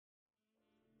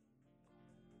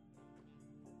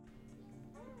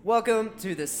Welcome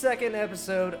to the second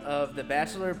episode of the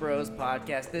Bachelor Bros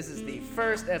podcast. This is the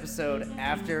first episode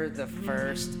after the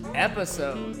first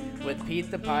episode with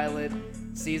Pete the Pilot,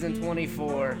 season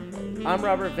 24. I'm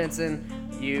Robert Vinson.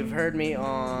 You've heard me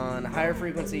on Higher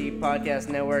Frequency Podcast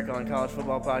Network on College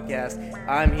Football Podcast.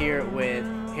 I'm here with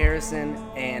Harrison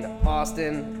and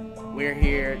Austin. We're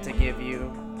here to give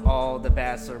you all the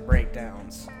Bachelor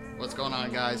breakdowns. What's going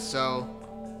on, guys? So,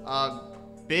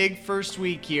 big first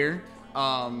week here.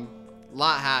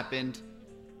 Lot happened.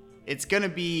 It's gonna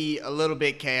be a little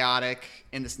bit chaotic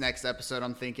in this next episode,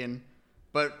 I'm thinking.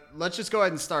 But let's just go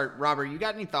ahead and start. Robert, you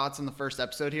got any thoughts on the first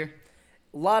episode here?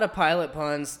 A lot of pilot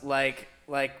puns, like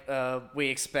we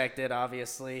expected.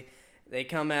 Obviously, they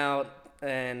come out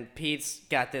and Pete's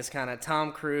got this kind of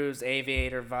Tom Cruise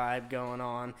aviator vibe going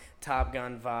on, Top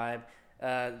Gun vibe.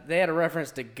 They had a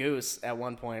reference to Goose at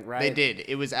one point, right? They did.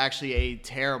 It was actually a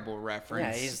terrible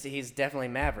reference. Yeah, he's definitely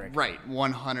Maverick. Right,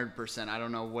 100%. I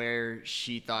don't know where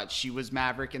she thought she was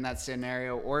Maverick in that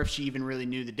scenario, or if she even really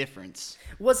knew the difference.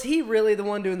 Was he really the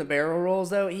one doing the barrel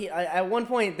rolls, though? At one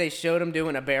point, they showed him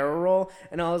doing a barrel roll,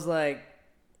 and I was like,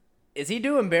 is he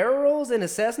doing barrel rolls in a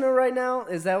Cessna right now?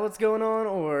 Is that what's going on,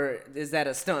 or is that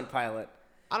a stunt pilot?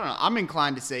 I don't know. I'm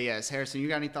inclined to say yes. Harrison, you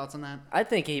got any thoughts on that? I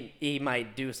think he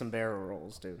might do some barrel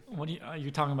rolls, dude. What are you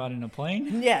talking about in a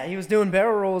plane? Yeah, he was doing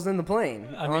barrel rolls in the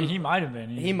plane. I mean, he might have been.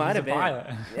 He might have been. Pilot.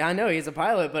 Yeah, I know he's a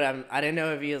pilot, but I didn't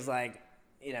know if he was like,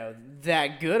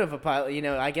 that good of a pilot.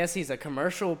 I guess he's a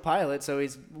commercial pilot, so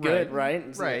he's good,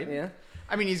 right? So, right. Yeah.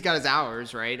 I mean, he's got his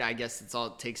hours, right? I guess that's all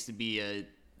it takes to be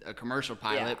a commercial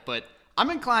pilot, but I'm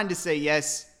inclined to say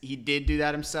yes, he did do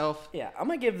that himself. Yeah, I'm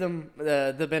going to give them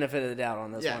the benefit of the doubt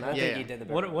on this one. I think he did the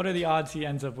better. What are the odds he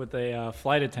ends up with a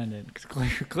flight attendant?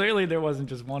 Because clearly there wasn't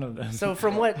just one of them. So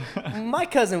from what my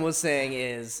cousin was saying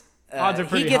is odds are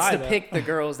pretty he gets high, to pick the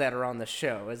girls that are on the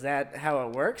show. Is that how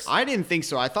it works? I didn't think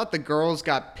so. I thought the girls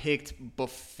got picked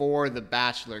before the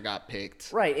Bachelor got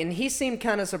picked. Right, and he seemed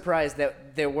kind of surprised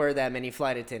that there were that many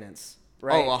flight attendants.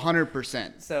 Right? Oh,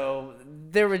 100%. So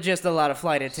there were just a lot of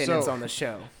flight attendants on the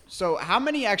show. So how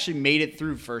many actually made it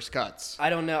through first cuts?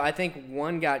 I don't know. I think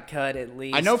one got cut at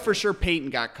least. I know for sure Peyton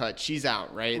got cut. She's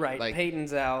out, right? Right,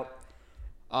 Peyton's out.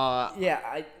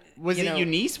 Was it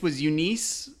Eunice? Was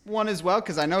Eunice one as well?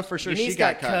 Because I know for sure Eunice she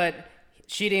got cut.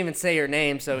 She didn't even say her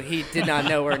name, so he did not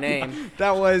know her name.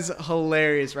 That was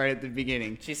hilarious right at the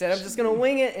beginning. She said, I'm just going to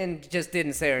wing it, and just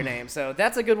didn't say her name. So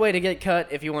that's a good way to get cut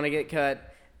if you want to get cut.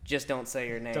 Just don't say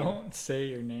your name. Don't say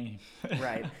your name.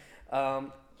 Right.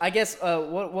 I guess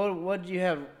what do you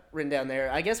have written down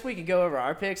there? I guess we could go over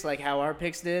our picks, like how our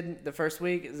picks did the first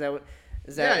week. Is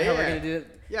that how we're gonna do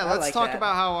it? Yeah, let's talk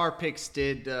about how our picks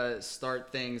did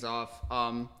start things off.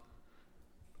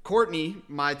 Courtney,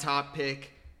 my top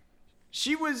pick,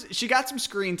 she got some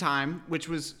screen time, which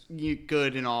was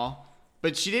good and all,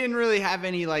 but she didn't really have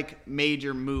any like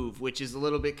major move, which is a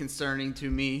little bit concerning to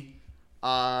me.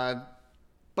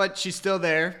 But she's still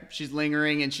there. She's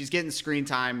lingering, and she's getting screen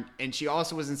time. And she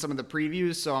also was in some of the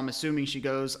previews, so I'm assuming she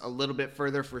goes a little bit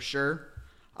further for sure.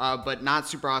 But not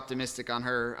super optimistic on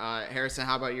her. Harrison,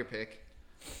 how about your pick?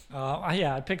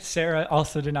 I picked Sarah.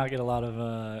 Also did not get a lot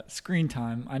of screen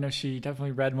time. I know she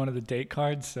definitely read one of the date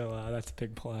cards, so that's a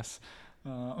big plus.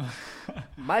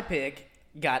 My pick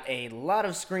got a lot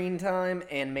of screen time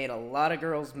and made a lot of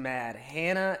girls mad.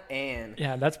 Hannah Ann.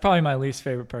 Yeah, that's probably my least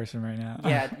favorite person right now.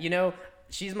 Yeah,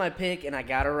 she's my pick, and I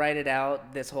got to write it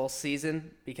out this whole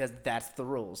season because that's the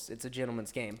rules. It's a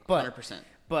gentleman's game. 100%.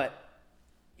 But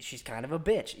she's kind of a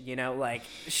bitch,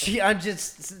 I'm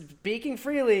just speaking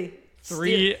freely.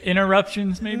 Three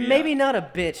interruptions, maybe? Maybe not a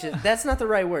bitch. That's not the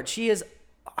right word. She is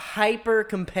hyper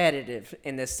competitive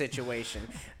in this situation.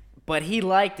 But he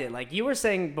liked it. Like you were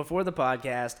saying before the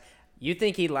podcast, you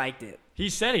think he liked it. He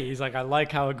said he's like, I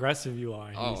like how aggressive you are.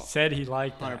 He said he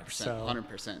liked that. 100%. So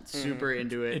 100%. Super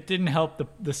into it. It didn't help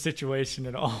the situation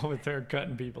at all with her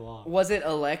cutting people off. Was it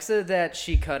Alexa that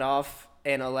she cut off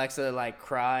and Alexa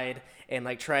cried and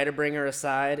tried to bring her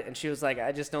aside and she was like,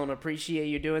 I just don't appreciate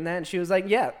you doing that? And she was like,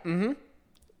 yeah, mm-hmm.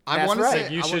 I want to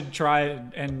say you should try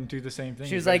and do the same thing.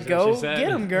 She was like, go get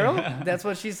him, girl. That's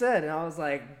what she said. And I was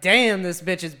like, damn, this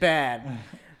bitch is bad.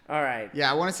 All right. Yeah,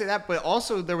 I want to say that, but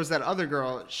also there was that other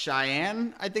girl,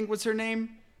 Cheyenne, I think was her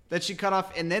name, that she cut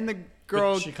off, and then the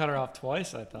girl... But she cut her off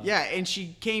twice, I thought. Yeah, and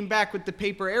she came back with the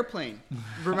paper airplane.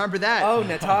 Remember that? Oh,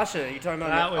 Natasha. You talking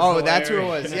about... That's who it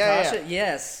was. Natasha?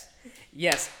 Yeah.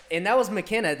 Yes. And that was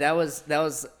McKenna. That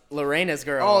was Lorena's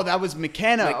girl. Oh, that was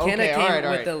McKenna. McKenna okay, came all with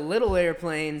right. the little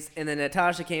airplanes, and then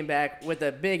Natasha came back with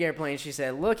the big airplane. She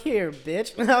said, look here,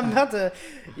 bitch. I'm about to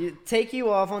take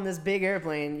you off on this big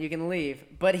airplane. You can leave.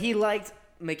 But he liked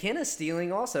McKenna's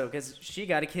stealing also because she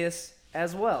got a kiss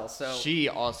as well. So She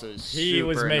also is He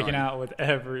was super making annoying. out with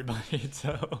everybody,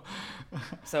 so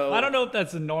I I don't know if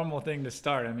that's a normal thing to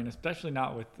start. I mean, especially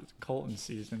not with Colton's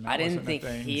season. That I didn't wasn't a think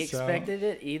thing, he so- expected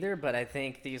it either, but I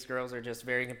think these girls are just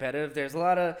very competitive. There's a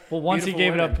lot of Well, once he beautiful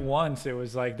gave it up women. once, it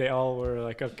was like they all were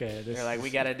like, okay, this They're like, is-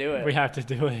 we got to do it. we have to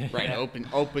do it. Right,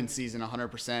 open season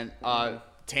 100%.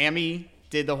 Tammy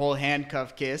did the whole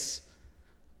handcuff kiss.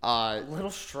 A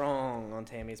little strong on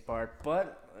Tammy's part,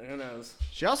 but who knows?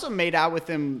 She also made out with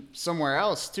him somewhere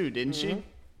else too, didn't she?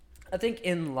 I think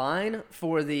in line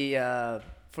for the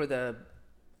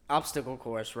obstacle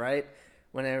course, right?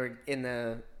 When they were in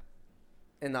the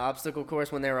obstacle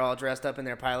course, when they were all dressed up in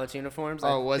their pilot's uniforms.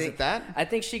 Oh, was it that? I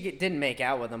think she didn't make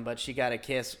out with them, but she got a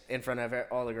kiss in front of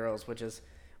all the girls, which is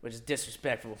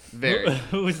disrespectful. Very.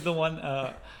 Who was the one?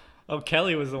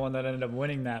 Kelly was the one that ended up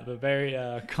winning that, but very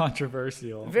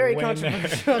controversial. Very win there.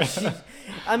 controversial.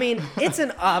 I mean, it's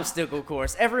an obstacle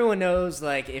course. Everyone knows,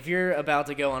 like, if you're about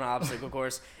to go on an obstacle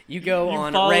course, you go You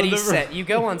on follow ready, the set. You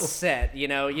go on set, you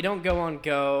know. You don't go on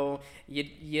go.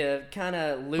 You kind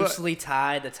of loosely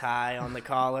tie the tie on the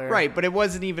collar. Right, but it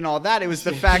wasn't even all that. It was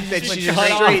the fact that she just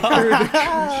cut straight off- through the.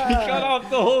 He cut off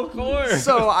the whole course.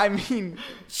 So I mean,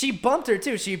 She bumped her,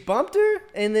 too. She bumped her,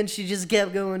 and then she just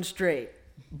kept going straight.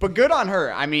 but good on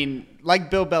her. I mean, like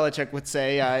Bill Belichick would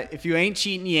say, if you ain't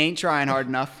cheating, you ain't trying hard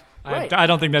enough. Right. I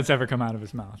don't think that's ever come out of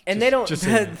his mouth. And Just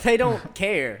saying it. they don't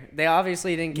care. They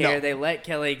obviously didn't care. No. They let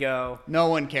Kelly go. No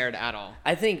one cared at all.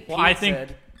 I think Well, Pete I think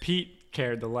said, Pete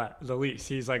cared the least.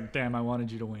 He's like, damn, I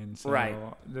wanted you to win. So Right.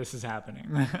 this is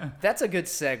happening. that's a good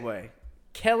segue.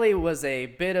 Kelly was a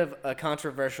bit of a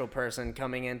controversial person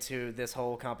coming into this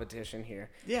whole competition here.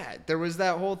 Yeah, there was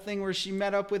that whole thing where she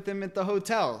met up with him at the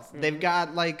hotel. They've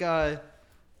got like an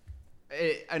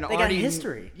got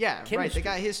history. Yeah, right. Chemistry. They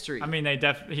got history. I mean, he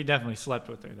definitely slept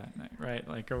with her that night, right?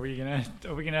 Like, are we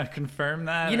gonna confirm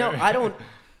that? You know, or-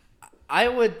 I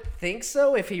would think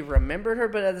so if he remembered her,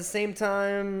 but at the same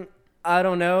time, I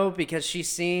don't know because she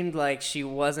seemed like she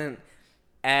wasn't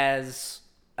as,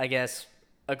 I guess,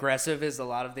 aggressive as a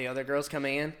lot of the other girls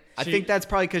coming in. I think that's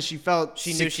probably because she felt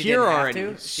She knew she secure didn't have already.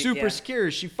 to. Super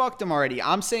secure. She fucked him already.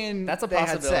 I'm saying That's a they had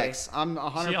possibility. sex. I'm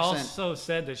 100%. She also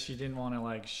said that she didn't want to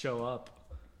like show up,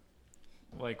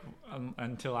 like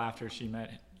until after she met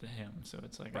him. So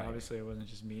it's like obviously it wasn't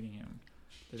just meeting him.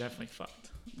 They definitely fucked.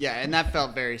 Yeah, and that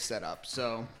felt very set up.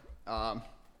 So,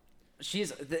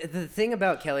 She's the thing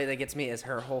about Kelly that gets me is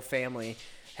her whole family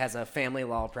has a family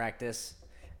law practice,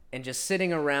 and just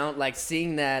sitting around, like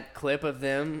seeing that clip of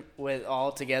them with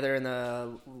all together in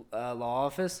the law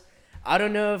office. I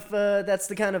don't know if that's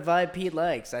the kind of vibe Pete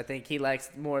likes. I think he likes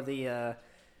more the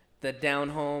down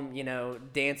home, you know,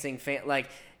 dancing like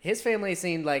his family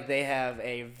seemed like they have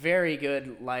a very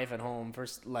good life at home for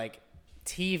like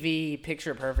TV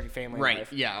picture perfect family right.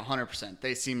 life. Yeah, 100%.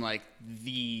 They seem like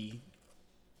the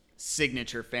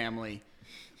signature family.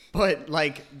 But,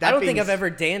 like, that I don't being think I've ever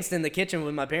danced in the kitchen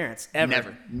with my parents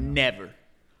ever. Never.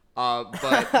 But,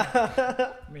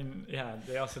 I mean, yeah,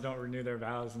 they also don't renew their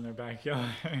vows in their backyard.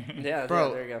 Yeah,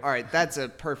 bro, there you go. all right, that's a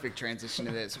perfect transition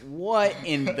to this. What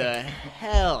in the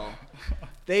hell?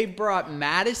 They brought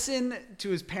Madison to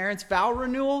his parents' vow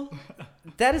renewal?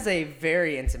 That is a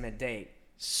very intimate date.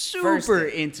 Super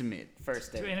date. intimate.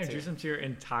 First date. To introduce them to your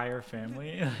entire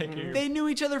family, like They knew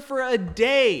each other for a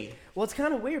day. Well, it's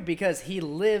kind of weird because he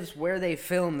lives where they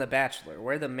film The Bachelor,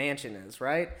 where the mansion is,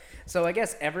 right? So I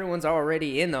guess everyone's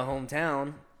already in the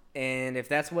hometown, and if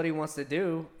that's what he wants to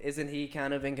do, isn't he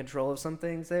kind of in control of some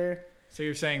things there? So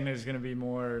you're saying there's gonna be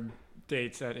more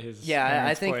dates at his Yeah, I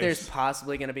parents' think place. there's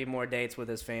possibly going to be more dates with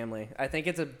his family. I think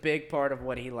it's a big part of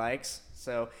what he likes.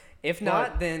 So if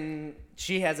not, then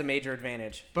she has a major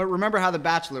advantage. But remember how The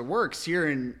Bachelor works. Here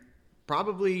in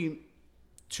probably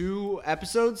 2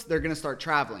 episodes, they're going to start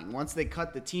traveling. Once they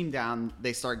cut the team down,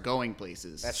 they start going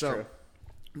places. That's so true.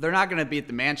 They're not going to be at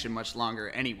the mansion much longer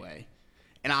anyway.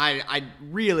 And I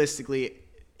realistically,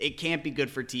 it can't be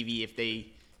good for TV if they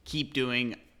keep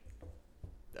doing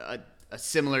a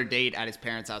similar date at his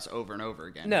parents' house over and over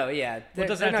again. No, yeah, they're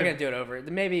does not that going to do it over.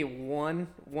 Maybe one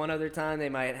other time they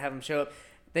might have him show up.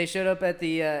 They showed up at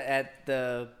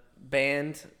the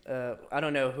band. I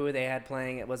don't know who they had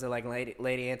playing. Was it like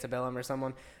Lady Antebellum or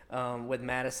someone? With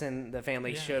Madison, the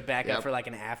family showed back up Yep. for like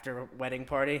an after wedding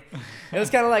party. It was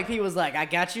kind of like he was like, "I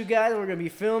got you guys. We're gonna be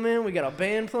filming. We got a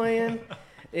band playing."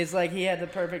 It's like he had the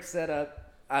perfect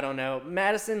setup. I don't know.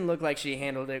 Madison looked like she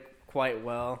handled it quite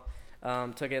well.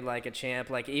 Took it like a champ.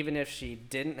 Like even if she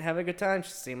didn't have a good time, she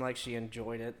seemed like she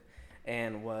enjoyed it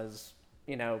and was,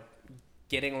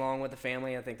 getting along with the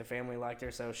family. I think the family liked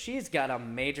her, so she's got a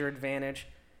major advantage.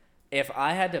 if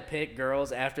I had to pick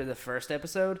girls after the first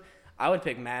episode, I would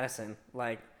pick Madison.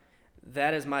 Like,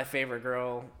 that is my favorite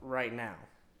girl right now.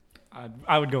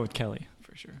 I would go with Kelly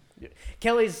for sure.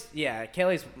 Kelly's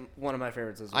one of my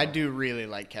favorites as well. I do really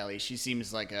like Kelly. She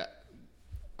seems like a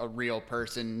real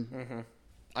person. Mm-hmm.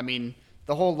 I mean,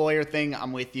 the whole lawyer thing,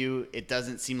 I'm with you. It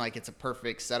doesn't seem like it's a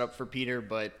perfect setup for Peter,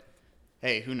 but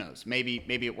hey, who knows? Maybe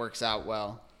it works out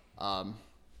well.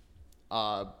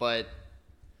 But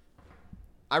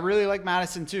I really like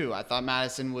Madison too. I thought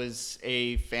Madison was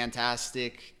a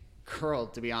fantastic girl,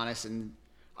 to be honest, and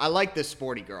I like this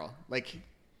sporty girl. Like,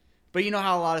 but you know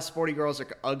how a lot of sporty girls are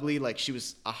ugly? Like, she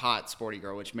was a hot sporty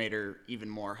girl, which made her even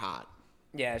more hot.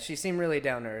 Yeah, she seemed really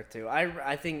down to earth too.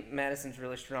 I think Madison's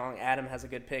really strong. Adam has a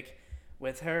good pick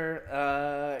with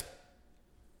her.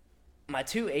 My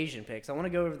 2 Asian picks, I want to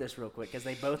go over this real quick because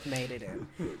they both made it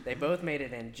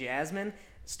in. Jasmine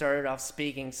started off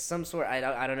speaking some sort.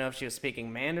 I don't know if she was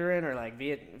speaking Mandarin or like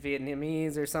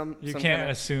Vietnamese or some. You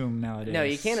can't assume nowadays. No,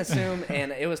 you can't assume,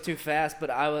 and it was too fast. But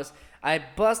I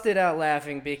busted out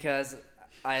laughing because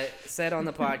I said on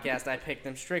the podcast I picked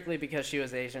them strictly because she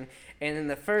was Asian. And then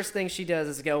the first thing she does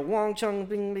is go Wong Chung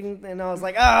Bing Bing, and I was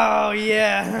like, oh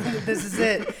yeah, this is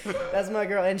it. That's my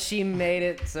girl, and she made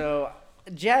it. So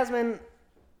Jasmine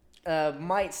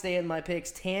might stay in my picks.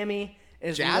 Tammy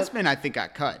is I think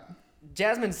got cut.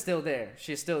 Jasmine's still there.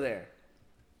 She's still there.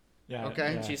 Yeah.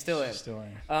 Okay. Yeah, She's still in. She's still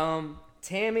in.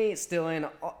 Tammy still in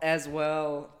as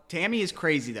well. Tammy is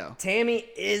crazy though. Tammy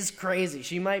is crazy.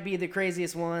 She might be the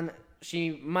craziest one.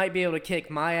 She might be able to kick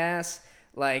my ass.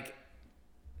 Like,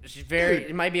 she's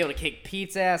might be able to kick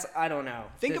Pete's ass. I don't know.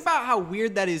 Think about how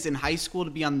weird that is in high school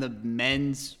to be on the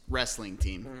men's wrestling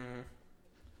team. Mm-hmm.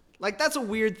 Like, that's a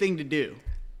weird thing to do.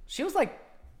 She was like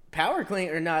power clean,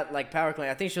 or not like power clean.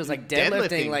 I think she was like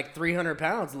deadlifting like 300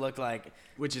 pounds, looked like.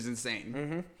 Which is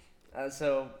insane. Mm-hmm.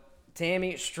 So,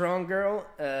 Tammy, strong girl,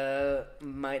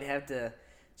 might have to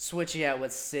switch you out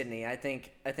with Sydney. I think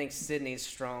Sydney's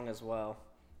strong as well.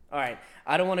 All right,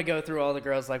 I don't want to go through all the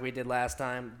girls like we did last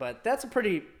time, but that's a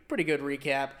pretty good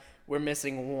recap. We're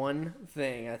missing one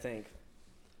thing, I think.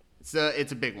 It's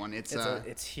a big one.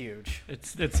 It's huge.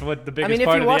 It's what the I biggest mean, if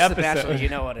part you of watch the The Bachelor, episode. you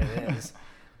know what it is.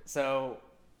 So,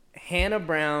 Hannah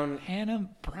Brown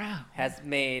has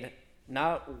made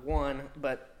not one,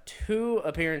 but 2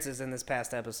 appearances in this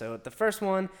past episode. The first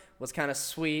one was kind of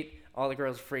sweet. All the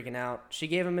girls were freaking out. She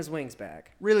gave him his wings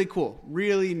back. really cool.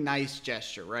 Really nice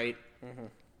gesture, right? Mm-hmm.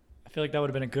 I feel like that would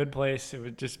have been a good place. It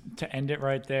would just to end it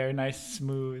right there, nice,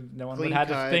 smooth. No one Clean would have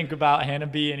cut. to think about Hannah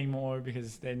B anymore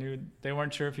because they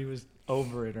weren't sure if he was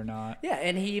over it or not. Yeah,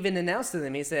 and he even announced to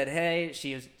them. He said, "Hey,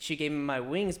 she gave me my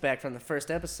wings back from the first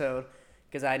episode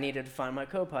because I needed to find my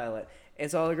co-pilot."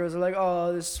 And so all the girls are like,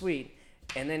 "Oh, this is sweet."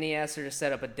 And then he asked her to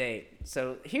set up a date.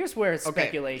 So here's where it's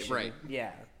speculation. Right.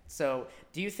 Yeah. So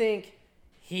do you think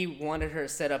he wanted her to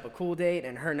set up a cool date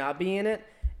and her not be in it,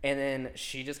 and then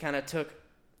she just kind of took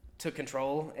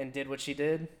control and did what she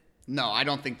did? No, I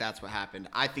don't think that's what happened.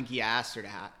 I think he asked her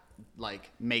to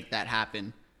make that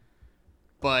happen.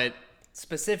 But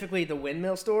Specifically the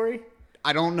windmill story?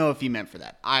 I don't know if he meant for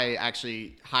that. I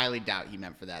actually highly doubt he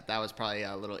meant for that. That was probably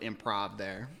a little improv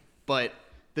there. But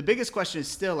the biggest question is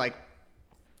still, like,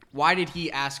 why did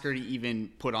he ask her to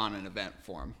even put on an event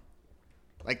for him?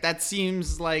 Like, that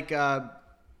seems like a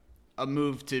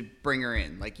move to bring her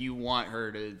in. Like, you want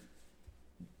her to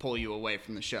pull you away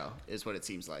from the show, is what it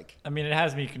seems like. I mean, it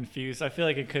has me confused. I feel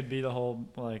like it could be the whole,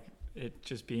 like, it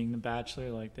just being The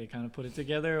Bachelor, like, they kind of put it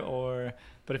together,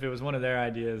 but if it was one of their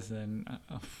ideas, then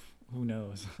who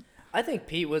knows? I think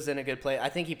Pete was in a good place. I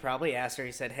think he probably asked her,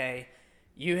 he said, "Hey,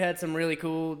 you had some really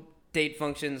cool date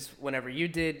functions whenever you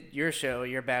did your show,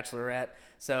 your Bachelorette.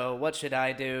 So what should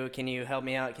I do? Can you help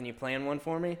me out? Can you plan one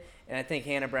for me?" And I think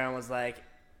Hannah Brown was like,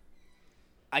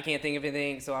 "I can't think of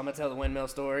anything, so I'm going to tell the windmill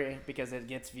story because it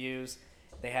gets views."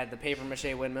 They had the paper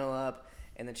mache windmill up,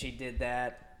 and then she did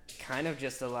that kind of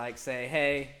just to, like, say,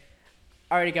 "Hey,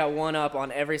 I already got one up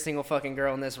on every single fucking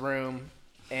girl in this room,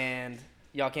 and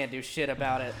y'all can't do shit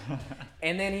about it."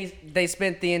 And then he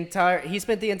spent the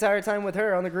entire time with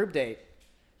her on the group date.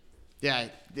 Yeah,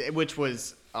 which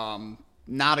was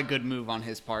not a good move on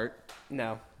his part.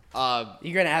 No.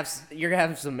 You're gonna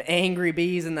have some angry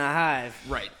bees in the hive.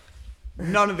 Right.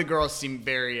 None of the girls seemed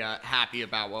very happy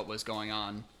about what was going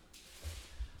on.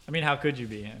 I mean, how could you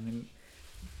be? I mean,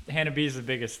 Hannah B is the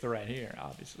biggest threat here,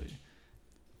 obviously.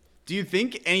 Do you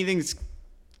think anything's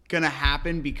gonna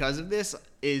happen because of this?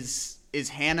 Is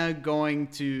Hannah going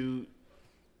to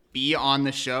be on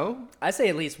the show? I say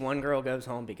at least one girl goes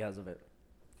home because of it,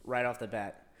 right off the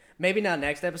bat. Maybe not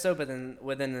next episode, but then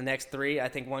within the next 3, I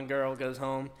think one girl goes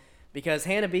home because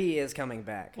Hannah B is coming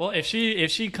back. Well, if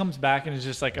she comes back and is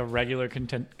just like a regular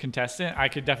contestant, I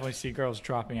could definitely see girls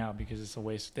dropping out because it's a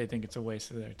waste. They think it's a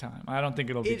waste of their time. I don't think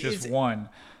it'll be just one.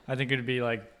 I think it'd be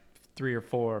like 3 or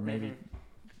 4, maybe.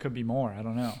 Could be more. I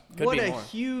don't know. What a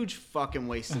huge fucking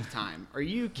waste of time. Are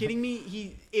you kidding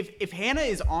me? If Hannah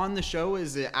is on the show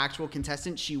as an actual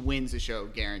contestant, she wins the show,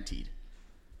 guaranteed.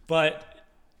 But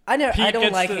I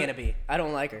don't like Hannah B. I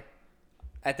don't like her.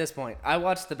 At this point, I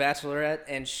watched The Bachelorette,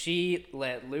 and she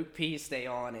let Luke P stay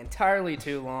on entirely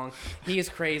too long. He is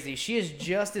crazy. She is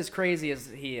just as crazy as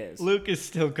he is. Luke is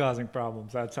still causing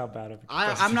problems. That's how bad of a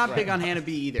I'm not big on Hannah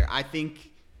B either. I think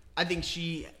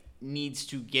she needs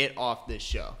to get off this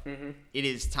show. It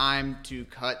is time to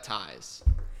cut ties.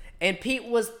 And Pete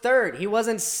was third. He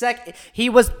wasn't second. He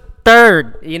was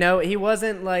third. You know, he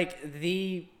wasn't like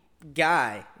the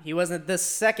guy. He wasn't the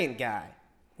second guy.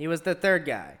 He was the third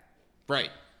guy. Right.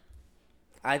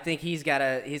 I think he's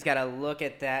gotta look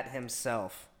at that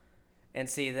himself and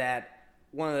see that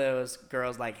one of those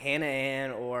girls like Hannah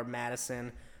Ann or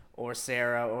Madison or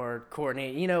Sarah or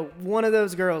Courtney, you know, one of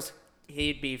those girls,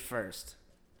 he'd be first.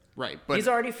 Right, but he's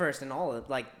already first in all of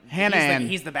Hannah Ann.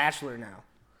 He's the Bachelor now.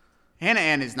 Hannah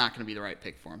Ann is not going to be the right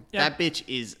pick for him. Yeah. That bitch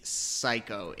is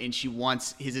psycho, and she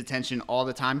wants his attention all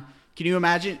the time. Can you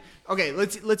imagine? Okay,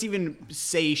 let's even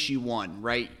say she won,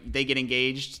 right? They get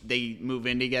engaged, they move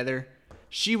in together.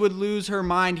 She would lose her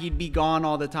mind. He'd be gone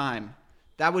all the time.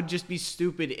 That would just be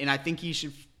stupid, and I think he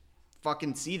should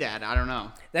fucking see that. I don't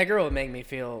know. That girl would make me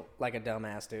feel like a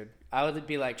dumbass, dude. I would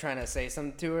be like trying to say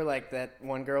something to her, like that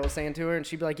one girl was saying to her, and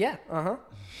she'd be like, "Yeah,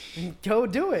 go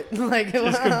do it." Like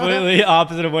Just completely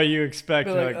opposite of what you expect.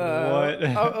 Be Like, what?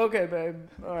 Oh, okay, babe.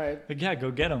 All right. Like, yeah, go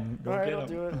get him. Go All right, get I'll him.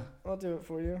 do it. I'll do it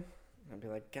for you. I'd be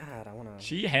like, God, I want to.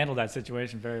 She handled that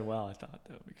situation very well, I thought,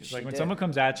 though, because She like when did. someone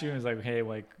comes at you and is like, "Hey,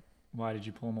 like, why did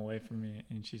you pull him away from me?"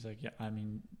 and she's like, "Yeah, I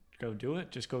mean, go do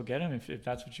it. Just go get him. If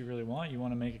that's what you really want, you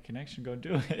want to make a connection, go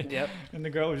do it." Yep. And the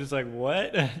girl was just like,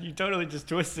 "What? You totally just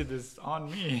twisted this on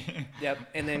me." Yep.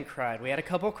 And then cried. We had a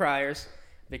couple criers.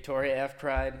 Victoria F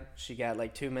cried. She got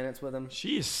like 2 minutes with him.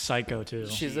 She is psycho too.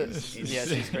 She's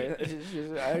great.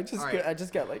 I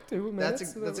just got like 2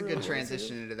 minutes. That's a good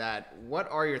transition into that. What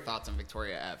are your thoughts on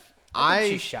Victoria F? I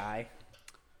think she's shy.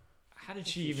 How did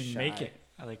she even make shy.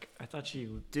 it? I thought she,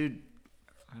 Dude,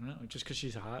 I don't know, just because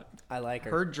she's hot. I like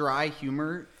her. her dry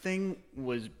humor thing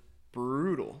was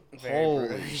brutal. Very Holy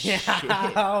brutal. shit.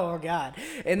 Yeah. Oh God.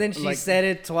 And then she Like- said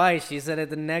it twice. She said it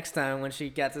the next time when she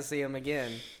got to see him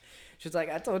again. She's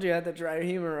like, "I told you I had the dry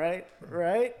humor, right?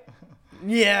 Right?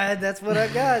 Yeah, that's what I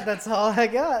got. That's all I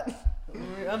got."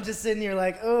 I'm just sitting here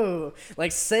like, oh,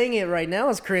 like saying it right now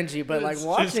is cringy, but like It's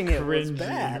watching just it was cringy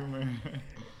bad. humor.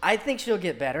 I think she'll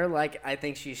get better. Like, I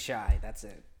think she's shy. That's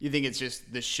it. You think it's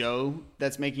just the show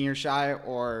that's making her shy,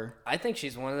 or I think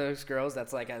she's one of those girls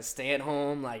that's like a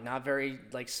stay-at-home, like not very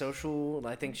like social.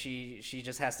 I think she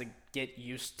just has to get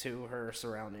used to her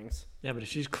surroundings. Yeah, but if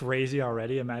she's crazy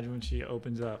already, imagine when she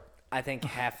opens up. I think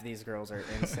half of these girls are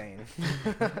insane.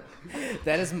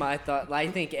 That is my thought. I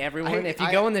think everyone, if you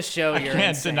go on the show, you're Can't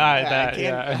insane. deny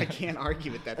Yeah, that. I can't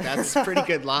argue with that. That's pretty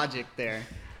good logic there.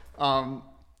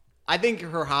 I think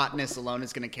her hotness alone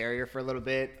is going to carry her for a little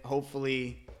bit.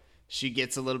 Hopefully, she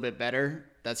gets a little bit better.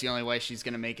 That's the only way she's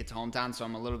going to make it to hometown. So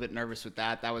I'm a little bit nervous with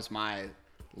that. That was my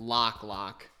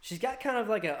lock. She's got kind of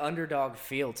like an underdog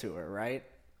feel to her, right?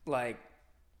 Like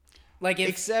if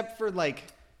Except for like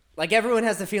everyone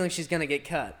has the feeling she's gonna get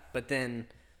cut, but then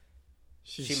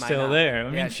She's she might still not. there. I Yeah,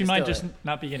 mean, she she's might still just there.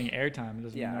 not be getting airtime. It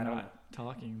doesn't Yeah, mean I they're don't not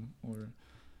talking or.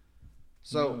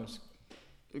 so.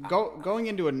 Going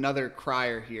into another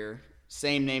crier here,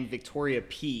 same name, Victoria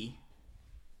P.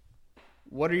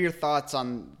 What are your thoughts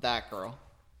on that girl?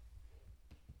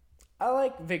 I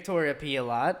like Victoria P a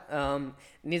lot.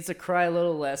 Needs to cry a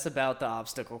little less about the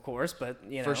obstacle course, but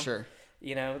you know, For sure.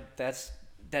 you know that's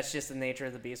just the nature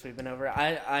of the beast we've been over.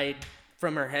 I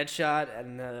from her headshot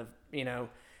and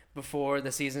before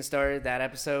the season started, that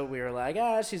episode we were like,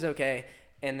 she's okay,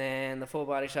 and then the full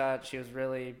body shot, she was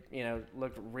really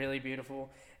looked really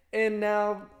beautiful, and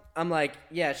now I'm like,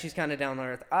 yeah, she's kind of down to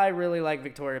earth. I really like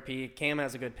Victoria P. Cam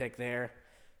has a good pick there.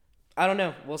 I don't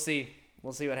know. We'll see.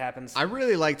 We'll see what happens. I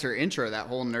really liked her intro, that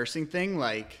whole nursing thing.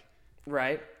 Like,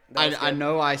 Right. That was I good.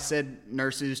 know I said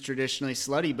nurses traditionally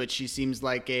slutty, but she seems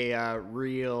like a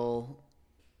real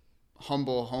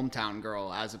humble hometown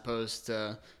girl as opposed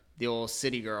to the old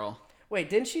city girl. Wait,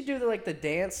 didn't she do the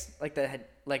dance, like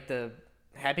the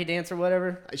happy dance or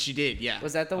whatever? She did, yeah.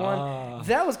 Was that the one?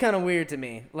 That was kind of weird to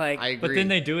me. Like, I agree. But then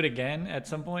they do it again at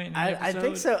some point. In the I think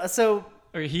episode? so. So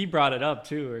Or he brought it up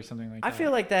too, or something like that. I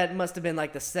feel like that must have been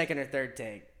like the second or third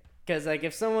take. Because like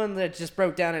if someone that just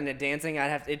broke down into dancing,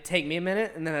 it'd take me a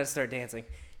minute and then I'd start dancing.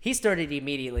 He started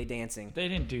immediately dancing. They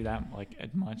didn't do that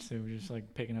like much. They were just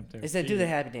like picking up their. They said, "Do the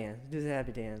happy dance. Do the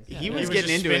happy dance." Yeah, he was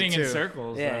getting into it spinning too. in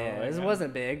circles. Yeah, though. it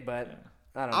wasn't big, but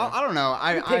I don't know. I don't know.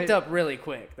 I picked up really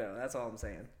quick though. That's all I'm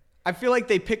saying. I feel like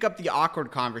they pick up the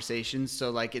awkward conversations, so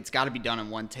like it's got to be done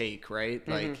in one take, right?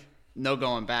 Mm-hmm. Like no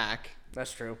going back.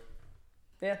 That's true.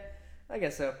 Yeah, I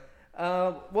guess so.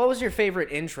 What was your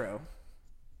favorite intro?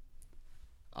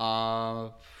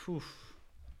 Whew.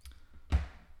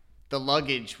 The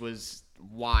luggage was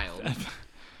wild.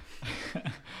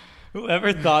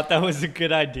 Whoever thought that was a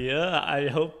good idea, I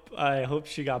hope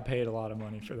she got paid a lot of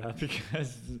money for that,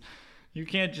 because you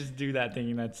can't just do that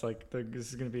thinking that's like this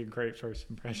is gonna be a great first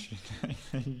impression.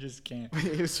 You just can't.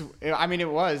 It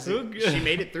was. She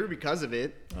made it through because of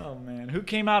it. Oh man, who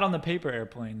came out on the paper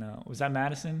airplane though? Was that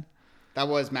Madison? That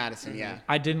was Madison, yeah.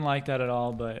 I didn't like that at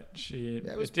all, but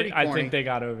I think they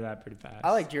got over that pretty fast.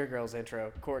 I liked your girl's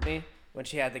intro, Courtney, when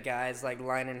she had the guys like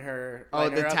lining her. Oh,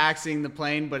 the taxiing the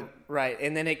plane, but right,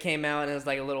 and then it came out and it was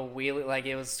like a little wheelie, like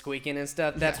it was squeaking and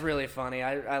stuff. That's really funny.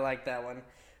 I like that one.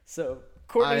 So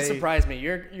Courtney surprised me.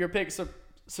 Your pick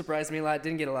surprised me a lot.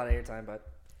 Didn't get a lot of airtime, but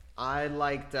I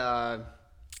liked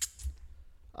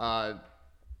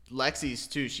Lexi's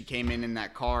too. She came in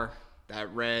that car.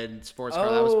 That red sports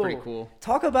car, that was pretty cool.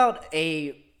 Talk about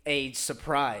a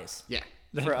surprise. Yeah.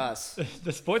 For us.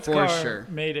 The sports car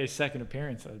made a second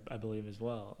appearance, I believe, as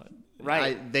well.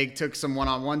 Right. They took some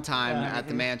one-on-one time at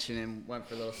the mansion and went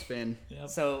for a little spin. Yep.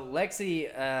 So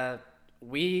Lexi,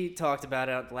 we talked about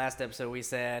it last episode. We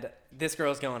said, this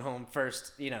girl's going home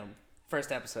first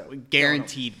episode.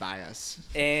 Guaranteed by us.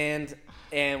 And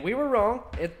we were wrong.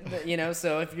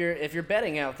 So if you're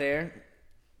betting out there,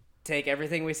 take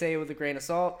everything we say with a grain of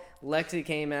salt. Lexi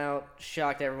came out,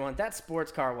 shocked everyone. That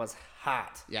sports car was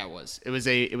hot. Yeah, it was. It was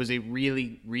a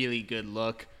really, really good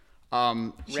look.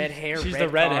 Red hair, she's red the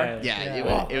redhead.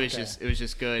 Yeah, it was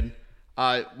just good.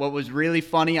 What was really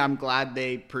funny, I'm glad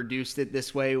they produced it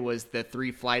this way, was the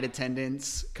 3 flight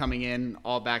attendants coming in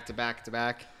all back to back to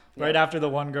back. Right after the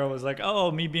one girl was like,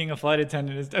 "Oh, me being a flight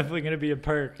attendant is definitely going to be a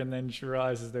perk," and then she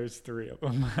realizes there's 3 of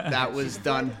them. That was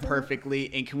done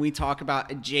perfectly. And can we talk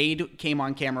about Jade came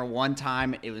on camera one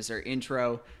time? It was her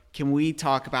intro. Can we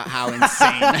talk about how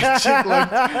insane that chick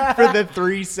looked for the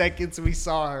 3 seconds we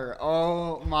saw her?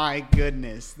 Oh my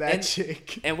goodness,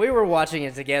 chick. And we were watching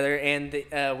it together, and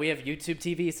we have YouTube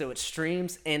TV, so it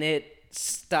streams, and it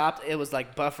stopped. It was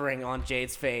like buffering on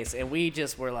Jade's face, and we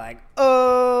just were like,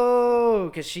 oh,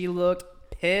 because she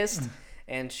looked pissed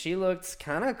and she looked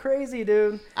kind of crazy,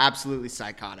 dude. Absolutely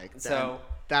psychotic. So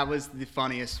that was the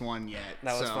funniest one yet.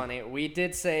 That was funny. We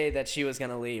did say that she was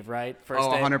gonna leave, right? First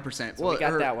day. 100%. So we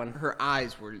got that one. Her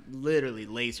eyes were literally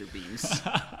laser beams.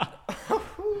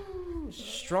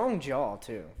 Strong jaw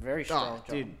too. Very strong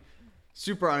jaw. Dude.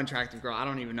 Super unattractive girl. I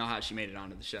don't even know how she made it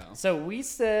onto the show. So we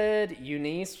said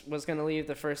Eunice was going to leave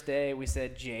the first day. We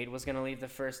said Jade was going to leave the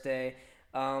first day.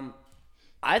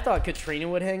 I thought Katrina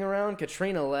would hang around.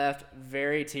 Katrina left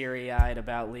very teary-eyed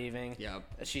about leaving. Yep.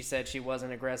 She said she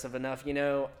wasn't aggressive enough.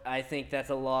 I think that's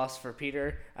a loss for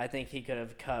Peter. I think he could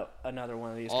have cut another one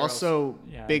of these girls. Also,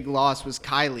 big loss was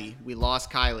Kylie. We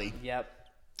lost Kylie. Yep.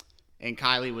 And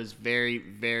Kylie was very,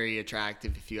 very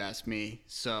attractive, if you ask me.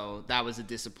 So that was a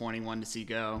disappointing one to see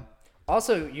go.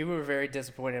 Also, you were very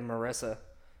disappointed in Marissa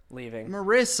leaving.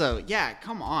 Marissa, yeah,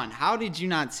 come on. How did you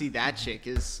not see that chick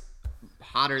is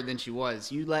hotter than she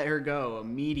was? You let her go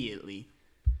immediately.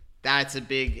 That's a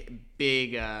big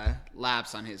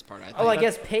lapse on his part, I think. Oh, I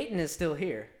guess Peyton is still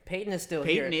here. Peyton is still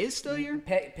here. Peyton is still here?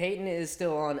 Peyton is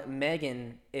still on.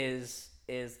 Megan is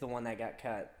the one that got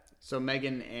cut. So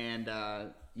Megan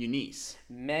and Eunice.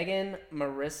 Megan,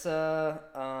 Marissa,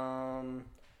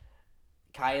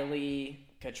 Kylie,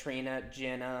 Katrina,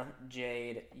 Jenna,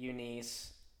 Jade,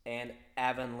 Eunice, and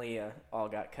Avonlea all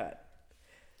got cut.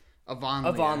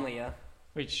 Avonlea.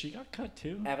 Wait, she got cut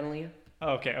too? Avonlea.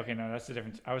 Oh, okay, no, that's the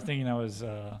difference. I was thinking that was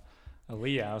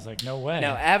Aaliyah. I was like, no way.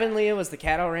 No, Avonlea was the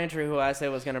cattle rancher who I said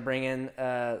was going to bring in,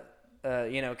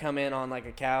 come in on like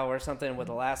a cow or something with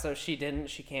a lasso. She didn't.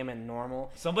 She came in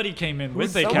normal. Somebody came in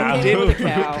with the cow. Someone came with the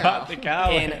cow. Who got the cow?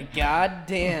 And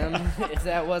goddamn, if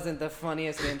that wasn't the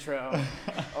funniest intro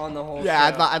on the whole show.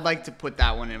 I'd like to put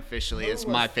that one in officially. It's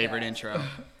my favorite intro.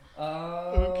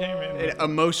 Who came in? An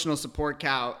emotional support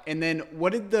cow. And then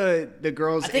what did the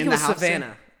girls in the house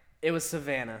Savannah. It was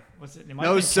Savannah. Was it? It might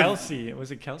have been Kelsey. Was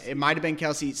it Kelsey? It might have been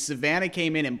Kelsey. Savannah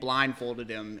came in and blindfolded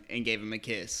him and gave him a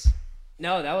kiss.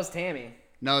 No, that was Tammy.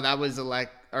 No, that was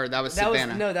Savannah. That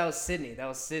was Sydney. That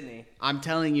was Sydney. I'm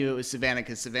telling you it was Savannah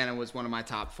because Savannah was one of my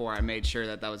top 4. I made sure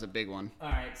that was a big one. All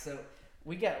right, so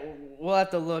we'll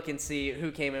have to look and see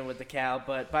who came in with the cow,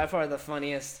 but by far the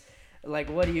funniest,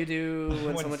 like, what do you do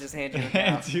when someone just hands you a cow?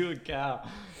 Hands you a cow.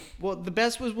 Well, the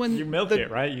best was when you milk it,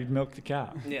 right? You milk the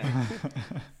cow. Yeah.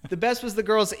 The best was the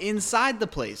girls inside the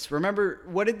place. Remember,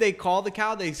 what did they call the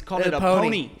cow? They called it a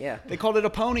pony. pony. Yeah. They called it a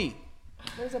pony.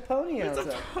 There's a pony outside.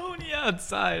 There's a pony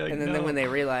outside. Like, and then when they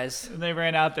realized. And they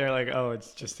ran out there like, oh,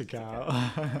 it's just a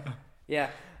cow. Yeah.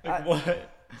 Like, what?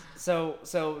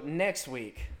 So next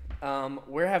week,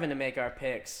 we're having to make our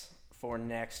picks for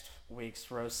next week's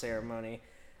rose ceremony.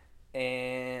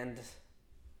 And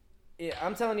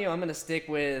I'm telling you, I'm going to stick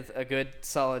with a good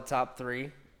solid top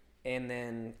 3 and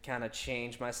then kind of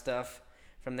change my stuff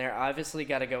from there. Obviously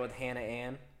got to go with Hannah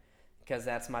Ann because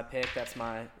that's my pick. That's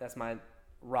my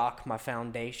rock, my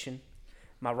foundation,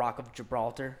 my rock of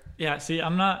Gibraltar. Yeah, see,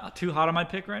 I'm not too hot on my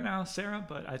pick right now, Sarah,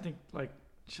 but I think like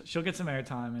she'll get some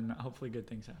airtime and hopefully good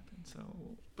things happen.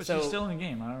 But she's still in the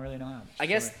game. I don't really know how. I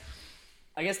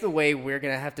guess the way we're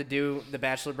going to have to do the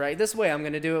Bachelor bracket, this way I'm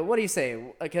going to do it. What do you say?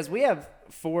 Because we have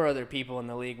 4 other people in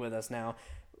the league with us now.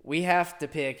 We have to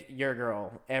pick your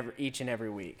girl each and every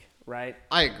week, right?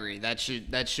 I agree. That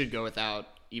should go without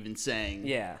even saying.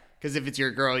 Yeah. Because if it's your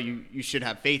girl, you should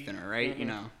have faith in her, right? Mm-hmm. You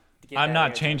know. I'm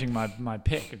not changing my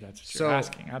pick if that's what you're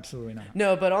asking. Absolutely not.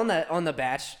 No, but on the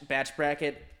batch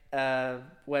bracket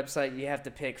website, you have to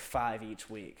pick 5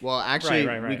 each week. Well, actually,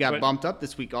 right. we got bumped up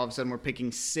this week. All of a sudden, we're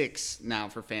picking 6 now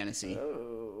for fantasy.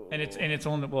 Oh. And it's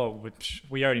only which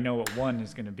we already know what one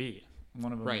is going to be.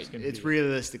 One of them is going to be. It's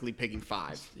realistically picking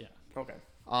 5. Yeah. Okay.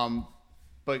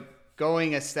 But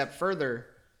going a step further,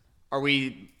 are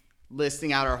we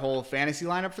listing out our whole fantasy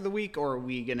lineup for the week, or are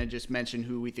we gonna just mention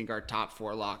who we think our top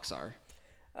 4 locks are?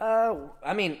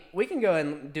 I mean, we can go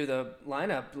and do the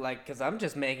lineup, like, because I'm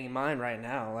just making mine right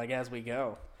now, like, as we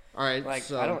go. All right. Like,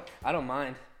 so, I don't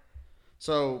mind.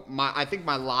 So I think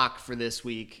my lock for this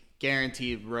week,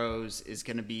 guaranteed rose, is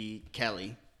gonna be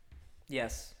Kelly.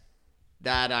 Yes.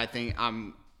 That I think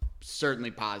I'm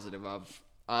certainly positive of.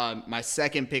 My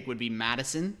second pick would be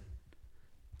Madison.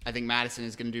 I think Madison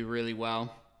is gonna do really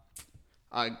well.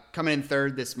 Coming in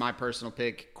third, this is my personal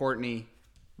pick, Courtney.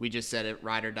 We just said it,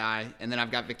 ride or die. And then I've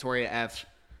got Victoria F.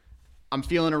 I'm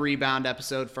feeling a rebound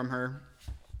episode from her.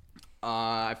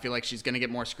 I feel like she's going to get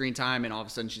more screen time, and all of a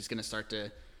sudden she's going to start to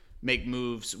make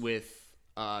moves with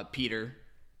Peter.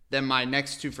 Then my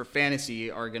next 2 for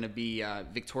fantasy are going to be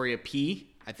Victoria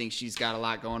P. I think she's got a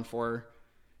lot going for her.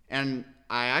 And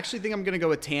I actually think I'm going to go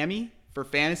with Tammy. For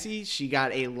fantasy, she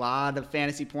got a lot of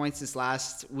fantasy points this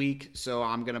last week, so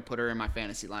I'm going to put her in my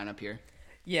fantasy lineup here.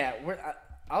 Yeah,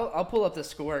 I'll pull up the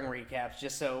scoring recaps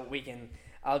just so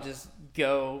I'll just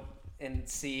go and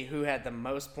see who had the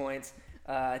most points.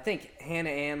 I think Hannah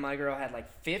Ann, my girl, had like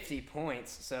 50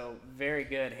 points, so very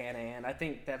good, Hannah Ann. I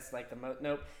think that's like the most.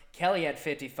 Nope, Kelly had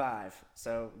 55,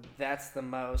 so that's the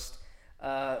most.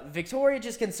 Victoria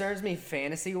just concerns me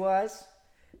fantasy-wise,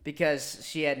 because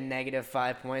she had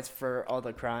 -5 points for all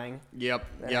the crying. Yep,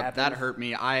 that hurt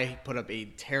me. I put up a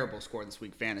terrible score this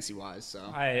week fantasy-wise.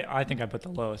 So I think I put the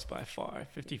lowest by far.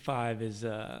 55 is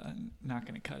not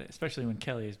going to cut it, especially when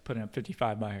Kelly is putting up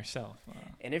 55 by herself.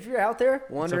 And if you're out there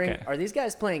wondering, okay. Are these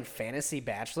guys playing Fantasy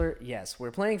Bachelor? Yes,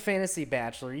 we're playing Fantasy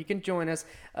Bachelor. You can join us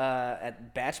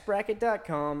at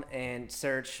batchbracket.com and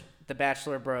search the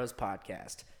Bachelor Bros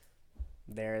podcast.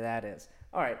 There that is.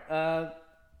 All right,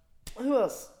 who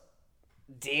else?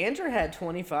 Deandra had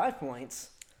 25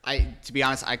 points. To be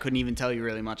honest, I couldn't even tell you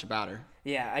really much about her.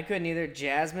 Yeah, I couldn't either.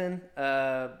 Jasmine,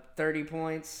 30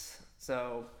 points.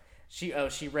 So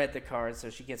she read the cards, so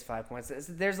she gets 5 points.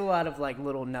 There's a lot of like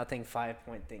little nothing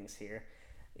 5-point things here.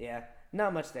 Yeah,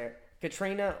 not much there.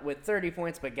 Katrina with 30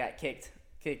 points, but got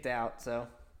kicked out. So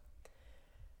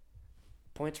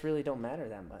points really don't matter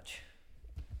that much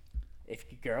if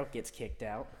your girl gets kicked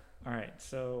out. All right,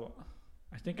 so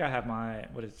I think I have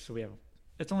we have,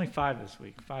 it's only 5 this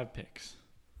week, 5 picks.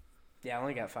 Yeah, I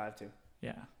only got 5 too.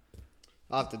 Yeah.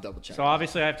 I'll have to double check. So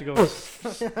obviously I have to go with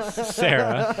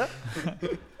Sarah.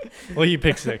 Well, you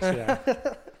pick 6, yeah.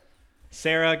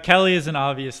 Sarah, Kelly is an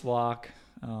obvious lock.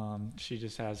 She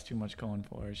just has too much going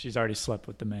for her. She's already slept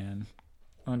with the man.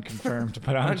 Unconfirmed,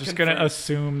 but I'm just going to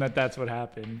assume that that's what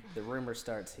happened. The rumor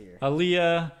starts here.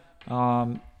 Aaliyah,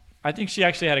 I think she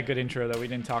actually had a good intro that we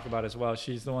didn't talk about as well.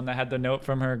 She's the one that had the note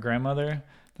from her grandmother.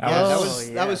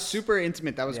 That was super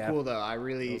intimate. That was cool though. I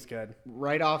really that was good.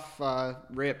 Right off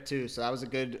rip too. So that was a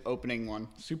good opening one.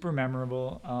 Super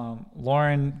memorable.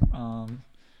 Lauren,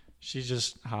 she's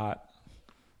just hot.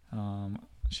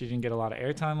 She didn't get a lot of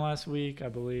airtime last week. I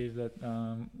believe that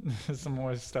some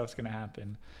more stuff's going to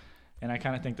happen. And I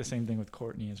kind of think the same thing with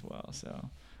Courtney as well. So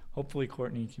hopefully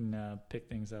Courtney can pick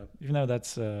things up, even though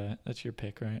that's your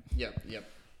pick, right? Yep. Yeah.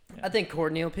 I think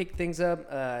Courtney will pick things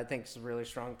up. I think it's a really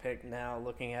strong pick now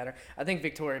looking at her. I think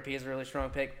Victoria P is a really strong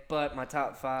pick, but my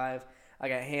top 5, I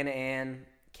got Hannah Ann,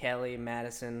 Kelly,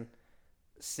 Madison,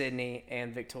 Sydney,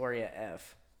 and Victoria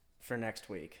F for next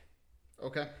week.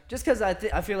 Okay. Just because I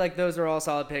feel like those are all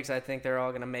solid picks. I think they're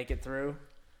all going to make it through.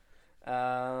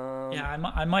 Yeah,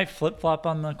 I might flip-flop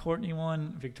on the Courtney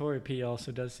one. Victoria P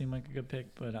also does seem like a good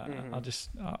pick, but I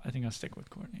think I'll stick with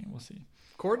Courtney. We'll see.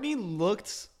 Courtney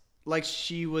looked like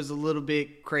she was a little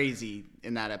bit crazy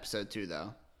in that episode too,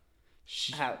 though.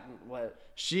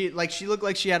 What? She looked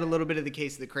like she had a little bit of the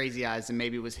case of the crazy eyes and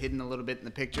maybe was hidden a little bit in the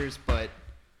pictures, but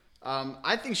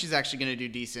I think she's actually going to do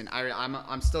decent.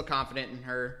 I'm still confident in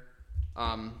her.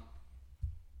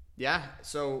 Yeah.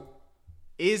 So,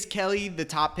 is Kelly the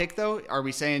top pick though? Are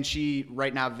we saying she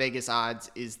right now Vegas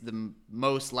odds is the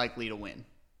most likely to win?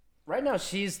 Right now,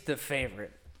 she's the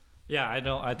favorite. Yeah,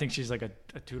 I think she's like a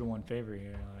 2-1 favorite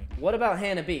here. Like, what about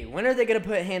Hannah B? When are they going to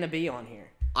put Hannah B on here?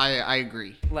 I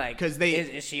agree. Like, because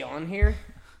is she on here?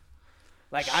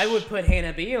 Like, I would put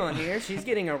Hannah B on here. She's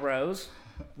getting a rose.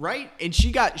 Right, and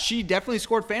she definitely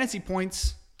scored fantasy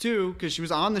points too because she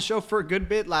was on the show for a good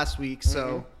bit last week.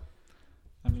 So,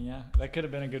 I mean, yeah, that could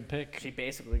have been a good pick. She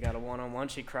basically got a 1-on-1.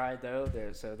 She cried though.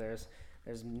 There's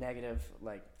negative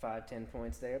like 5-10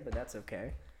 points there, but that's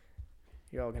okay.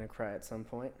 You're all gonna cry at some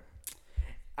point.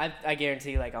 I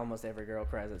guarantee like almost every girl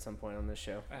cries at some point on this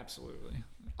show. Absolutely.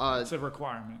 It's a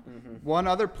requirement. Mm-hmm. One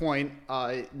other point,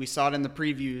 we saw it in the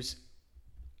previews.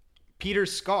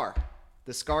 Peter's scar,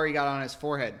 the scar he got on his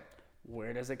forehead.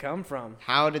 Where does it come from?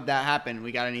 How did that happen?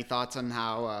 We got any thoughts on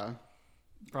how?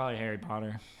 Probably Harry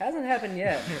Potter. Hasn't happened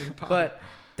yet. But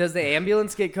does the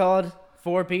ambulance get called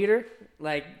for Peter?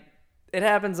 Like, it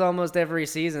happens almost every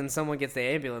season. Someone gets the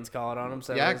ambulance called on him.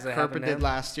 So yeah, Kerpa did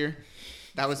last year.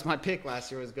 That was my pick last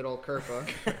year. Was good old Kerpa.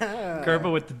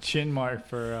 Kerpa with the chin mark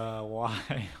for a while.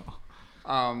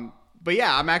 But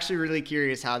yeah, I'm actually really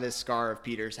curious how this scar of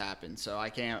Peter's happened. So I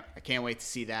can't wait to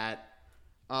see that.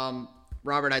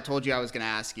 Robert, I told you I was going to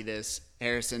ask you this.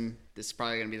 Harrison, this is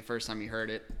probably going to be the first time you heard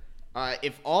it.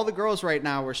 If all the girls right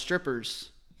now were strippers,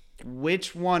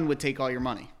 which one would take all your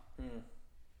money?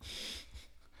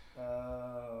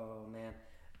 Oh, man.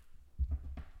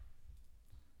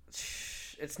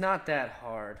 It's not that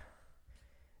hard.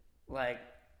 Like,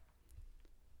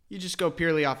 you just go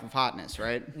purely off of hotness,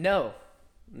 right? No.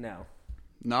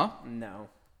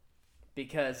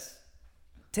 Because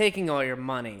taking all your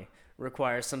money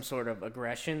requires some sort of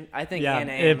aggression. I think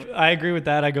Hannah Ann. If I agree with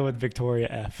that, I go with Victoria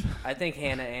F. I think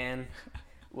Hannah Ann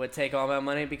would take all my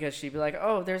money because she'd be like,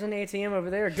 "Oh, there's an ATM over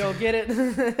there. Go get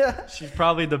it." She's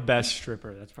probably the best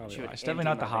stripper. That's probably why. She's definitely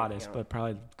not the hottest, account. but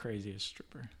probably the craziest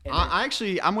stripper.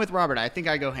 I'm with Robert. I think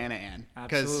I go Hannah Ann.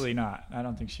 Absolutely not. I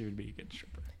don't think she would be a good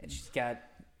stripper. And she's got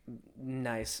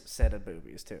nice set of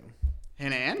boobies too.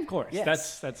 Hannah Ann? Of course.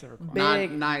 Yes. That's a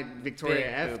requirement. Not Victoria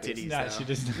F titties, No, though. she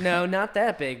just No, not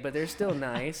that big, but they're still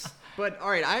nice. But,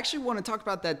 all right, I actually want to talk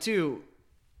about that, too.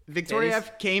 Victoria Titties?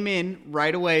 F came in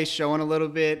right away, showing a little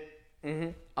bit.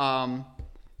 Mm-hmm. I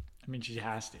mean, she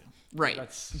has to. Right.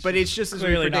 But it's just as we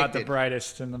clearly predicted. not the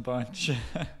brightest in the bunch.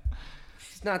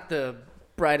 She's not the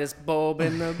brightest bulb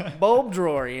in the bulb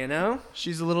drawer, you know?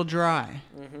 She's a little dry.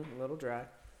 Mm-hmm, a little dry.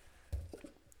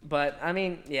 But, I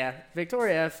mean, yeah,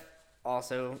 Victoria F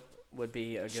also would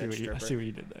be a good stripper. I see what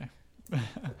you did there.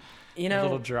 You know, a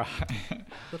little dry.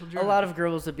 A lot of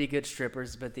girls would be good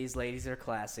strippers, but these ladies are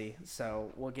classy,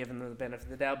 so we'll give them the benefit of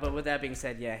the doubt. But with that being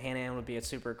said, yeah, Hannah Ann would be a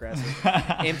super aggressive.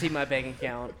 Empty my bank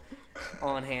account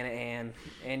on Hannah Ann.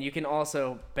 And you can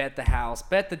also bet the house,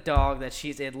 bet the dog that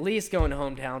she's at least going to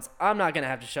hometowns. I'm not going to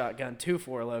have to shotgun 2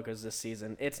 Four Locos this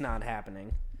season. It's not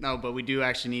happening. No, but we do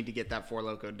actually need to get that Four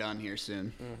Loco done here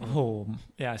soon. Mm-hmm. Oh,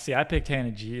 yeah. See, I picked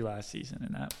Hannah G last season,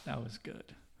 and that was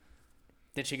good.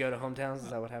 Did she go to hometowns?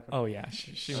 Is that what happened? Oh, yeah.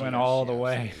 She went all the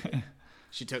way.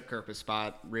 She took Kerpa's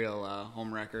spot, real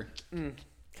home wrecker.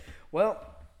 Well,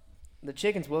 the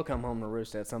chickens will come home to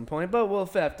roost at some point, but we'll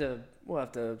have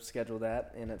to schedule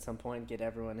that and at some point get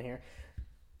everyone here.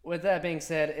 With that being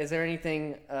said, is there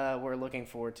anything we're looking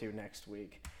forward to next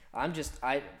week?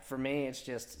 For me, it's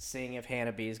just seeing if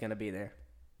Hannah B is going to be there.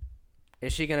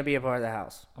 Is she going to be a part of the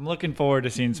house? I'm looking forward to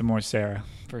seeing some more Sarah,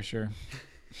 for sure.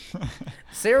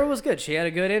 Sarah was good. She had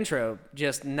a good intro,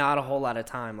 just not a whole lot of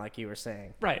time, like you were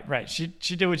saying. Right. She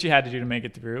did what she had to do to make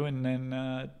it through, and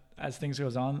then as things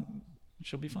goes on,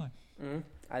 she'll be fine. Mm-hmm.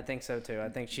 I think so too. I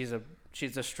think she's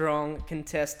a strong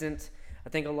contestant. I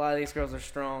think a lot of these girls are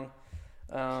strong,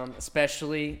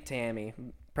 especially Tammy,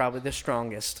 probably the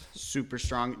strongest. Super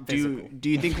strong. Physical. Do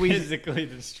you think we Physically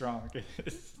the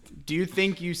strongest. do you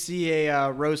think you see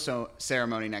a rose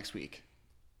ceremony next week?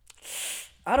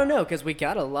 I don't know, because we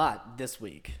got a lot this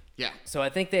week. Yeah. So I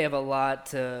think they have a lot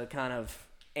to kind of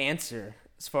answer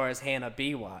as far as Hannah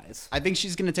B wise. I think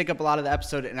she's going to take up a lot of the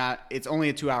episode, and it's only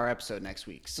a 2-hour episode next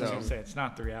week. I was So gonna say it's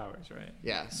not 3 hours, right?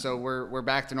 yeah, so we're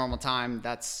back to normal time.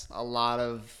 That's a lot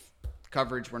of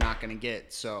coverage we're not going to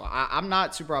get. So I'm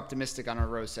not super optimistic on our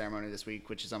rose ceremony this week,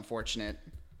 which is unfortunate.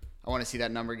 I want to see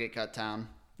that number get cut down.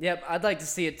 Yep, I'd like to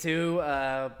see it too,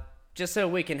 just so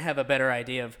we can have a better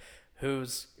idea of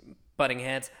who's butting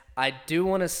heads. I do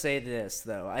want to say this,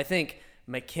 though. I think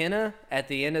McKenna, at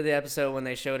the end of the episode when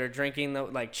they showed her drinking,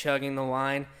 chugging the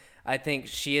wine, I think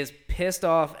she is pissed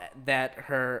off that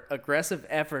her aggressive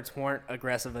efforts weren't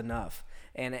aggressive enough.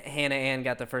 And Hannah Ann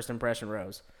got the first impression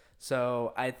rose.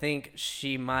 So I think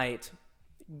she might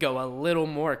go a little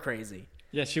more crazy.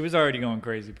 Yeah, she was already going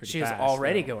crazy pretty She was fast.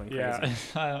 already going crazy.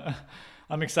 Yeah.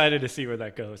 I'm excited to see where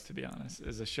that goes, to be honest,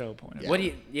 as a show point of view. What do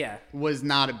you, yeah. Was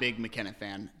not a big McKenna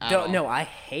fan at all. No, I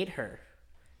hate her.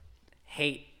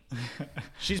 Hate.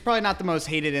 She's probably not the most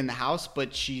hated in the house,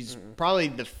 but she's probably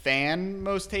the fan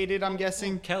most hated, I'm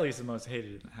guessing. Kelly's the most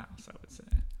hated in the house, I would say.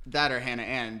 That or Hannah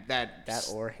Ann. That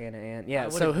Or Hannah Ann. I Yeah,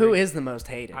 would so who agree. is the most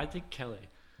hated? I think Kelly.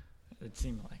 It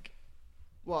seemed like.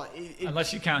 well,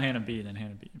 Unless you count Hannah B, then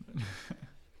Hannah B.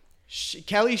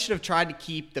 Kelly should have tried to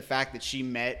keep the fact that she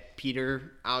met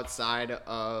Peter outside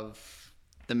of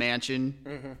the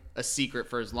mansion a secret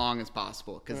for as long as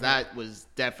possible, because that was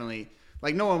definitely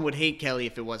like no one would hate Kelly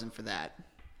if it wasn't for that.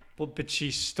 Well, but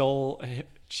she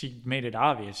made it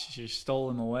obvious. She stole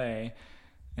him away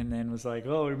and then was like,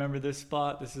 oh, remember this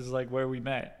spot? This is like where we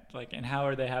met. Like, and how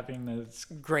are they having the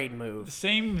Great move.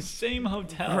 same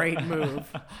hotel? Great move.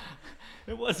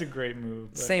 It was a great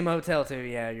move. But Same hotel too.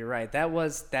 Yeah, you're right.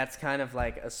 That's kind of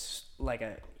like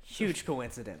a huge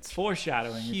coincidence.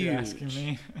 foreshadowing, if you're asking Huge.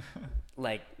 me.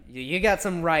 Like you got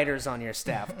some writers on your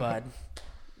staff, bud.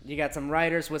 You got some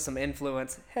writers with some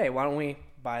influence. Hey, why don't we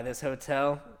buy this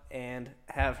hotel and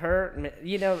have her?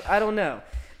 You know, I don't know.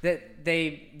 That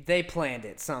they planned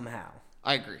it somehow.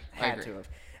 I agree. Had to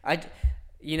have.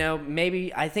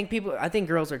 Maybe I think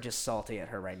girls are just salty at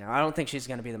her right now. I don't think she's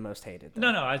gonna be the most hated.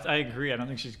 Though. No, I agree. I don't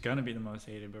think she's gonna be the most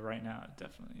hated, but right now,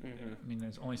 definitely. I mean,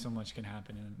 there's only so much can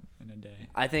happen in a day.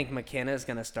 I think McKenna is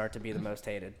gonna start to be the most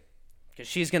hated because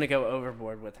she's gonna go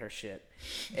overboard with her shit.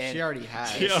 And She already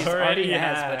has. She she's already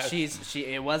has, has. but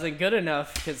it wasn't good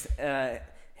enough because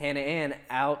Hannah Ann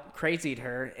out crazied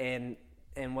her and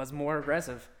was more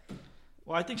aggressive.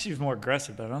 Well, I think she was more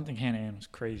aggressive, but I don't think Hannah Ann was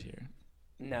crazier.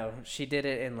 No, she did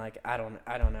it in I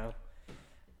don't know.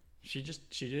 She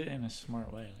did it in a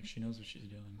smart way. Like, she knows what she's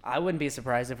doing. I wouldn't be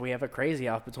surprised if we have a crazy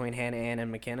off between Hannah Ann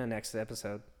and McKenna next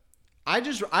episode.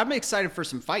 I'm excited for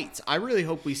some fights. I really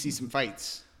hope we see some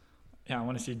fights. Yeah, I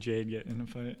want to see Jade get in a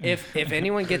fight. If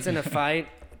anyone gets in a fight,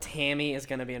 Tammy is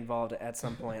going to be involved at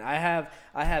some point. I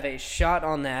have a shot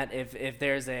on that. If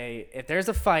there's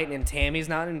a fight and Tammy's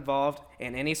not involved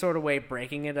in any sort of way,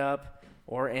 breaking it up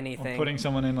or anything, Or putting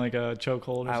someone in like a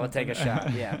chokehold or I would something. take a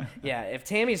shot. Yeah. If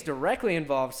Tammy's directly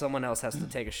involved, someone else has to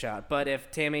take a shot. But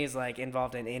if Tammy's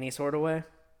involved in any sort of way,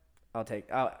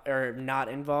 or not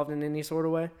involved in any sort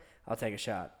of way, I'll take a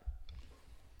shot.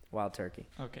 Wild turkey.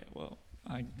 Okay, well,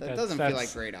 That doesn't feel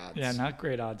like great odds. Yeah, not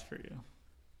great odds for you,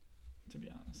 to be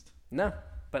honest. No,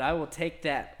 but I will take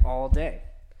that all day.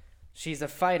 She's a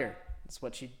fighter. That's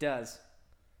what she does.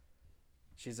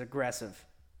 She's aggressive.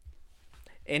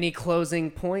 Any closing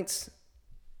points?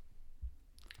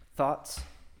 Thoughts?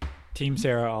 Team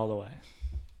Sarah all the way.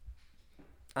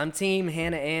 I'm team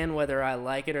Hannah Ann whether I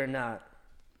like it or not.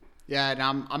 Yeah, and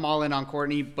I'm all in on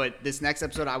Courtney, but this next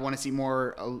episode I want to see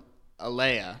more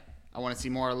Alea. I want to see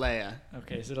more Alea.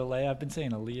 Okay, is it Alea? I've been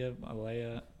saying Alea.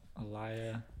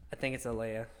 I think it's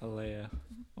Alea. Okay.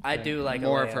 I do like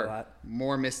More Alea of her. a lot.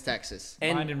 More Miss Texas.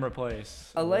 And Find and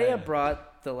replace. Alea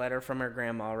brought the letter from her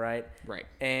grandma, right? Right.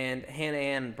 And Hannah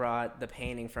Ann brought the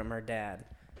painting from her dad.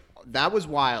 That was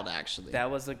wild, actually. That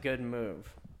was a good move.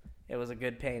 It was a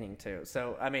good painting too.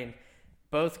 So I mean,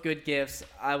 both good gifts.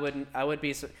 I would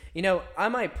be. I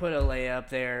might put Alea up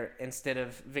there instead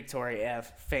of Victoria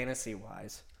F. Fantasy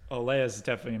wise. Alea's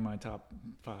definitely in my top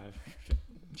 5.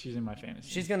 She's in my fantasy.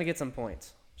 She's gonna get some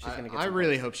points. I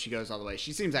really hope she goes all the way.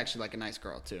 She seems actually like a nice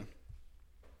girl too.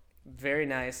 Very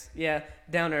nice. Yeah,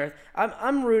 down to earth.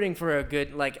 I'm rooting for a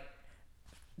good,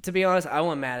 to be honest, I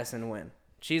want Madison to win.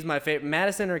 She's my favorite.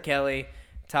 Madison or Kelly,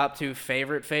 top 2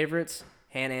 favorites.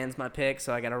 Hannah Ann's my pick,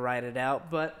 so I got to write it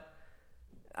out. But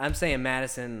I'm saying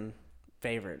Madison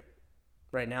favorite.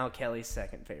 Right now, Kelly's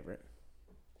second favorite.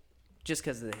 Just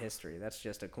because of the history. That's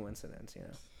just a coincidence, you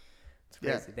know. It's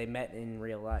crazy. Yeah. They met in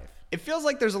real life. It feels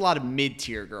like there's a lot of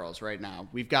mid-tier girls right now.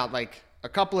 We've got like a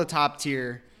couple of top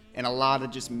tier and a lot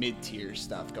of just mid-tier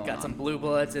stuff going on. Got some blue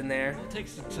bloods in there. It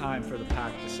takes some time for the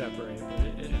pack to separate,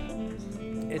 but it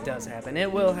happens. It does happen.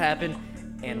 It will happen,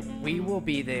 and we will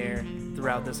be there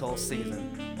throughout this whole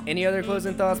season. Any other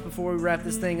closing thoughts before we wrap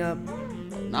this thing up?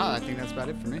 No, I think that's about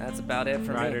it for me. That's about it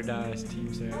for me. Ride or dies,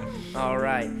 Team Sarah. All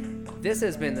right. This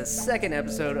has been the second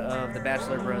episode of the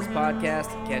Bachelor Bros podcast.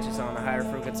 Catch us on the Higher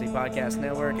Frequency Podcast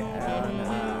Network, on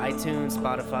iTunes,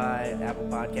 Spotify, Apple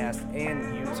Podcasts,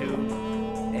 and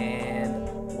YouTube.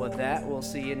 And with that, we'll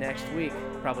see you next week.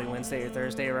 Probably Wednesday or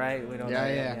Thursday, right? We don't know.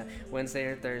 Yeah. Wednesday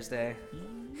or Thursday.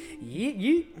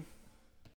 Yeet.